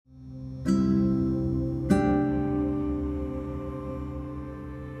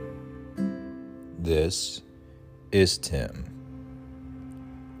This is Tim.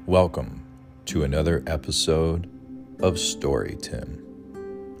 Welcome to another episode of Story Tim.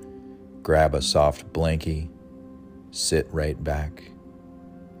 Grab a soft blankie, sit right back,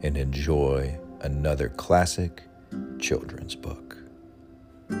 and enjoy another classic children's book.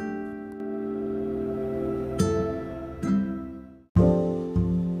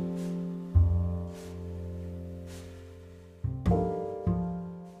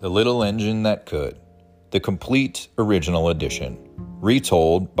 The Little Engine That Could, the complete original edition,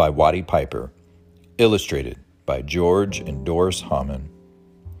 retold by Watty Piper, illustrated by George and Doris Hamann.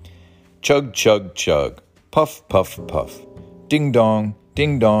 Chug, chug, chug, puff, puff, puff, ding dong,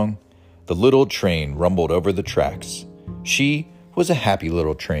 the little train rumbled over the tracks. She was a happy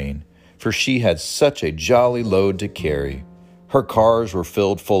little train, for she had such a jolly load to carry. Her cars were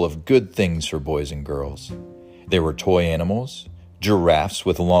filled full of good things for boys and girls. There were toy animals, giraffes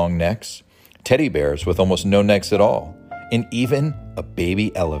with long necks, teddy bears with almost no necks at all, and even a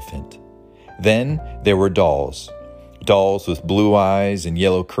baby elephant. Then there were dolls with blue eyes and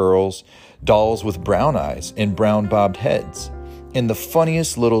yellow curls, dolls with brown eyes and brown bobbed heads, and the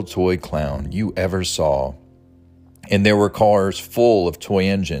funniest little toy clown you ever saw. And there were cars full of toy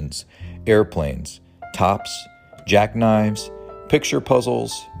engines, airplanes, tops, jackknives, picture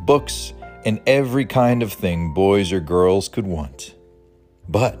puzzles, books, and every kind of thing boys or girls could want.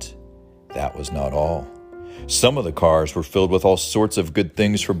 But that was not all. Some of the cars were filled with all sorts of good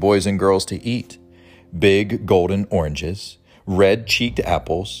things for boys and girls to eat. Big golden oranges, red-cheeked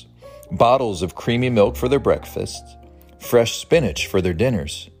apples, bottles of creamy milk for their breakfasts, fresh spinach for their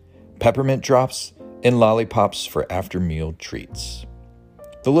dinners, peppermint drops, and lollipops for after-meal treats.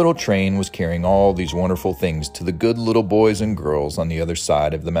 The little train was carrying all these wonderful things to the good little boys and girls on the other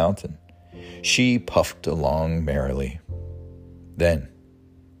side of the mountain. She puffed along merrily. Then,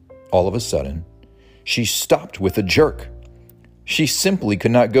 all of a sudden, she stopped with a jerk. She simply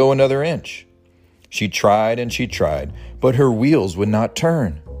could not go another inch. She tried and she tried, but her wheels would not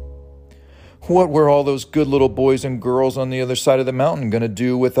turn. What were all those good little boys and girls on the other side of the mountain going to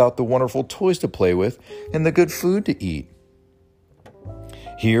do without the wonderful toys to play with and the good food to eat?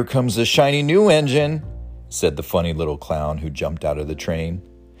 "Here comes the shiny new engine," said the funny little clown who jumped out of the train.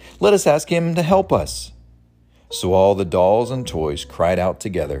 "Let us ask him to help us." So all the dolls and toys cried out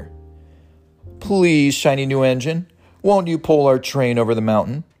together, "Please, shiny new engine, won't you pull our train over the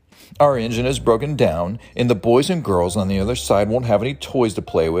mountain? Our engine is broken down, and the boys and girls on the other side won't have any toys to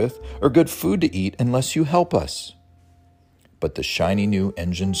play with or good food to eat unless you help us." But the shiny new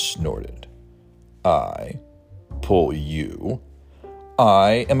engine snorted. "I pull you?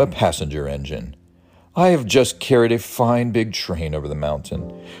 I am a passenger engine. I have just carried a fine big train over the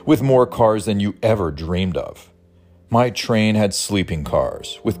mountain, with more cars than you ever dreamed of. My train had sleeping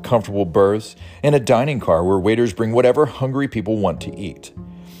cars with comfortable berths and a dining car where waiters bring whatever hungry people want to eat,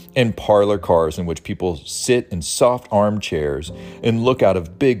 and parlor cars in which people sit in soft armchairs and look out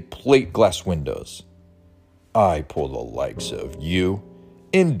of big plate glass windows. I pull the likes of you?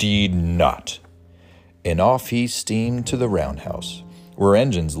 Indeed not." And off he steamed to the roundhouse, where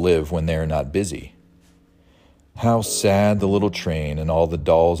engines live when they are not busy. How sad the little train and all the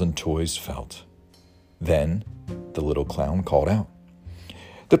dolls and toys felt. Then the little clown called out,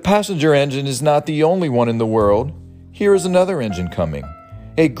 "The passenger engine is not the only one in the world. Here is another engine coming,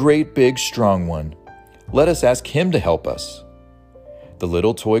 a great big strong one. Let us ask him to help us." The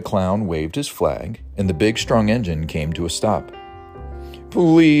little toy clown waved his flag, and the big strong engine came to a stop.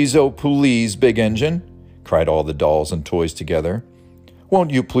 "Please, oh please, big engine," cried all the dolls and toys together.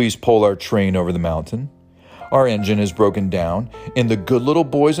 "Won't you please pull our train over the mountain? Our engine is broken down, and the good little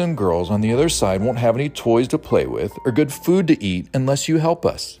boys and girls on the other side won't have any toys to play with or good food to eat unless you help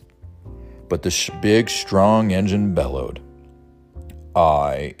us." But the big, strong engine bellowed,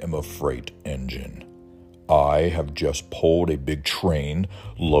 "I am a freight engine. I have just pulled a big train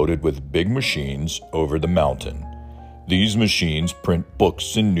loaded with big machines over the mountain. These machines print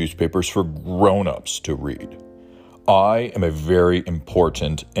books and newspapers for grown-ups to read. I am a very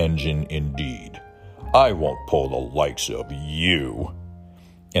important engine indeed. I won't pull the likes of you."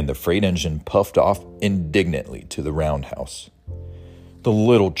 And the freight engine puffed off indignantly to the roundhouse. The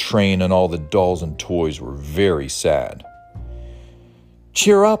little train and all the dolls and toys were very sad.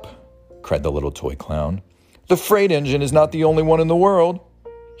 "Cheer up," cried the little toy clown. "The freight engine is not the only one in the world.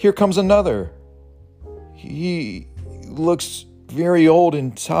 Here comes another. He looks very old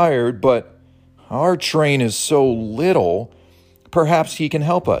and tired, but our train is so little, perhaps he can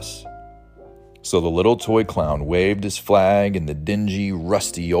help us." So the little toy clown waved his flag and the dingy,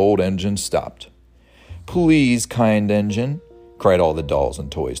 rusty old engine stopped. "Please, kind engine," cried all the dolls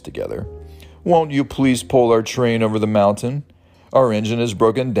and toys together, Won't you please pull our train over the mountain? Our engine is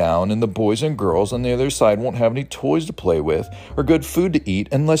broken down, and the boys and girls on the other side won't have any toys to play with or good food to eat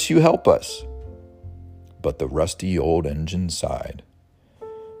unless you help us." But the rusty old engine sighed.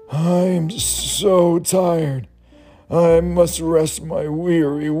 "I'm so tired. I must rest my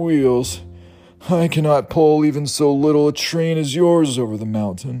weary wheels. I cannot pull even so little a train as yours over the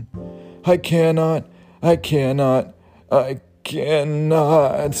mountain. I cannot.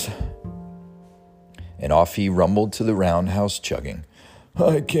 And off he rumbled to the roundhouse chugging.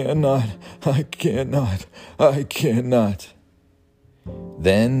 I cannot.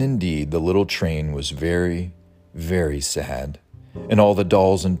 Then, indeed, the little train was very, very sad, and all the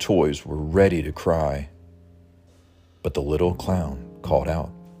dolls and toys were ready to cry. But the little clown called out,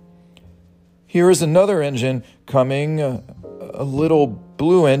 "Here is another engine coming, a little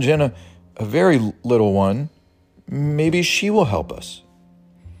blue engine, a very little one. Maybe she will help us."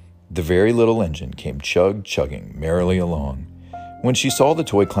 The very little engine came chugging merrily along. When she saw the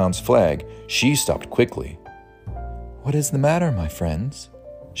toy clown's flag, she stopped quickly. "What is the matter, my friends?"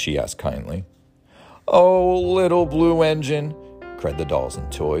 she asked kindly. "Oh, little blue engine," cried the dolls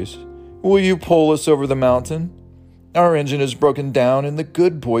and toys, "will you pull us over the mountain? Our engine is broken down, and the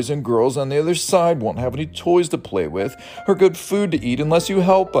good boys and girls on the other side won't have any toys to play with or good food to eat unless you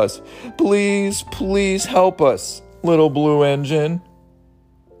help us. Please, please help us, little blue engine."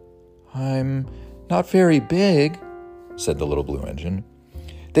 "I'm not very big," said the little blue engine.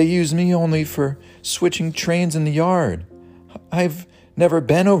 "They use me only for switching trains in the yard. I've never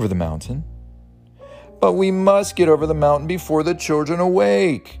been over the mountain." "But we must get over the mountain before the children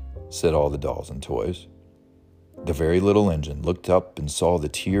awake," said all the dolls and toys. The very little engine looked up and saw the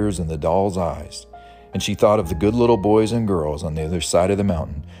tears in the doll's eyes, and she thought of the good little boys and girls on the other side of the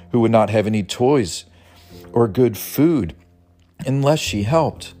mountain who would not have any toys or good food unless she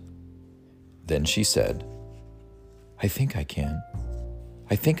helped. Then she said, I think I can.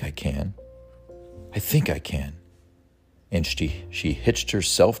 And she hitched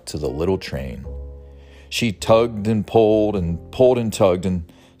herself to the little train. She tugged and pulled and tugged,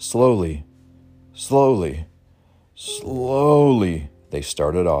 and slowly, they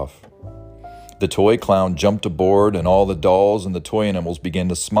started off. The toy clown jumped aboard, and all the dolls and the toy animals began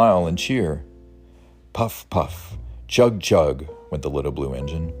to smile and cheer. Puff, puff, chug, chug, went the little blue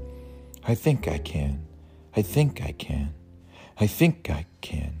engine. I think I can. I think I can. I think I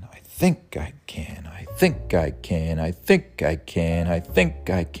can. I think I can. I think I can. I think I can. I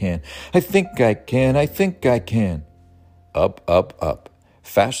think I can. I think I can. I think I can. Up, up, up.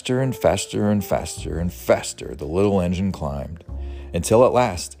 Faster and faster and faster and faster the little engine climbed, until at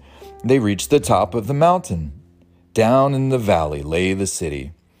last they reached the top of the mountain. Down in the valley lay the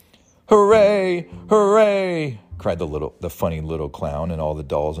city. Hooray! Hooray! Cried the funny little clown and all the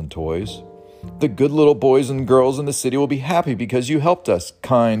dolls and toys. The good little boys and girls in the city will be happy because you helped us,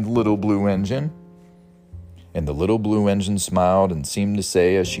 kind little blue engine. And the little blue engine smiled and seemed to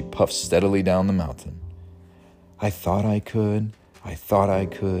say as she puffed steadily down the mountain, I thought I could. I thought I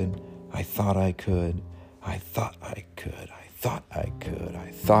could. I thought I could. I thought I could. I thought I could. I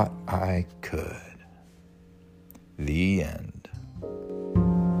thought I could. The end.